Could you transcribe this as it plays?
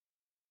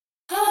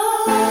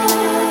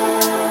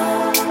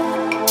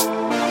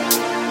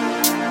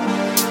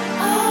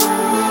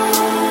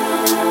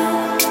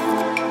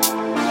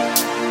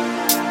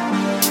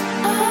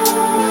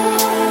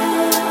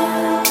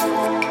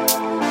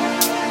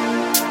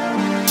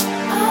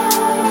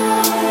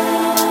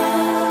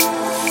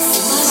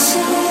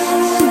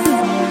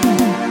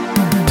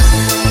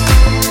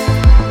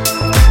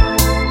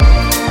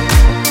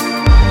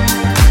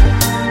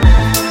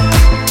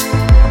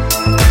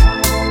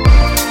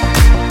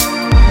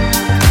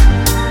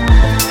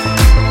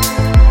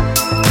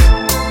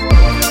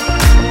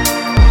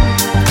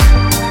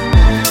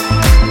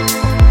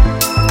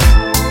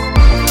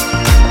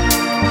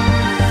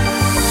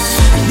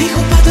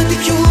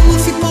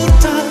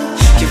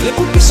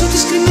πίσω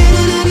της κρυμμένα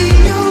έναν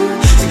ήλιο.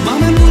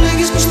 Θυμάμαι μου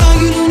λέγες πως θα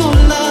γίνουν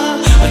όλα,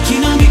 αρκεί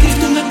να μην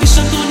κρυφτούμε πίσω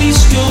από τον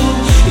ίσιο.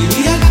 Είναι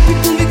η αγάπη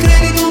που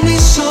μικραίνει το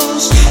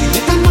μίσος,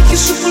 είναι τα μάτια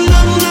σου που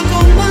λάβουν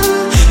ακόμα,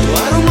 το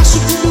άρωμα σου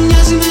που μου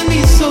μοιάζει με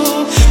μύθο,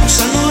 που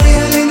σαν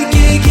ωραία λένε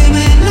και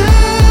εμένα.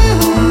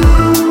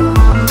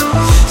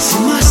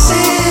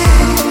 Θυμάσαι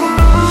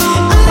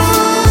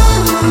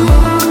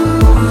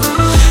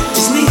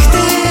τις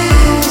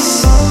νύχτες,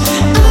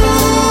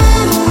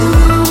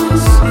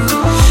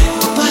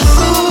 το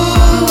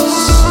πάθος,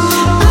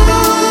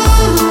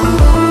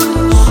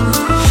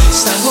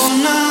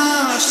 σταγόνα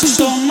στο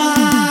στόμα.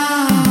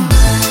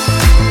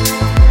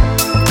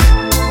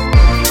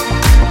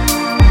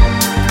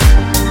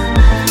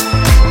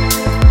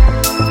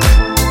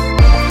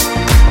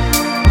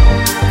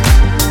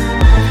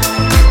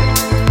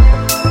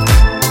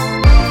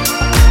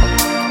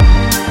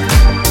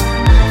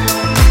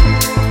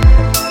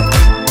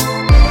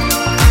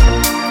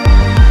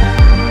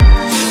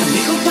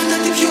 Ανοίγω πάντα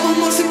την πιο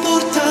όμορφη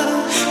πόρτα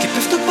και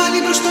πέφτω πάλι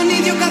προς τον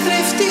ίδιο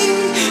καθρέφτη.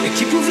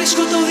 Εκεί που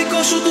βρίσκω το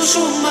δικό σου το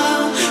σώμα,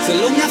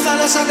 θέλω μια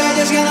θάλασσα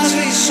αγκάλιας για να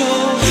σβήσω.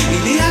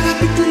 Είναι η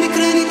αγάπη που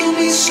μικραίνει το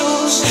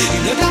μίσος,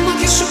 είναι τα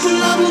μάτια σου που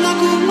λάβουν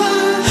ακόμα,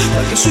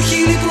 τα δυο σου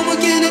χείλη που μου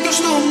καίνε το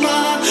στόμα,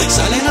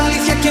 σαν λένε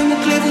αλήθεια και μου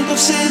κλέβουν το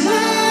ψέμα.